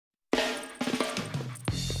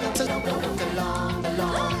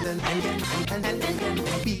and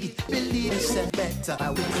be believe it's better. I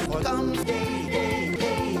will come day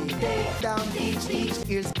down each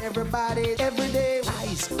here's everybody every day.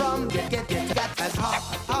 Rise from get as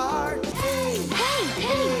hard. Hey.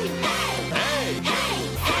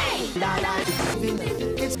 La la,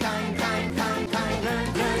 it's kind.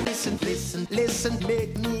 Listen,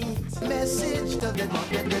 make me message to the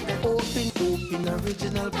open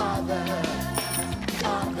original father.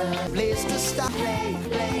 Place to start,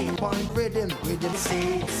 play, point rhythm,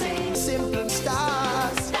 say, simple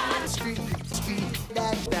stars, street,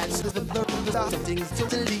 that's the things to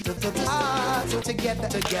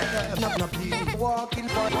together, not be walking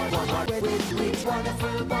with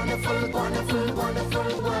wonderful,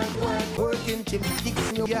 working to make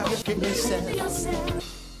yourself.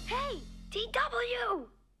 Hey, DW!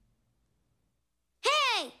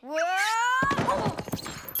 Hey! What?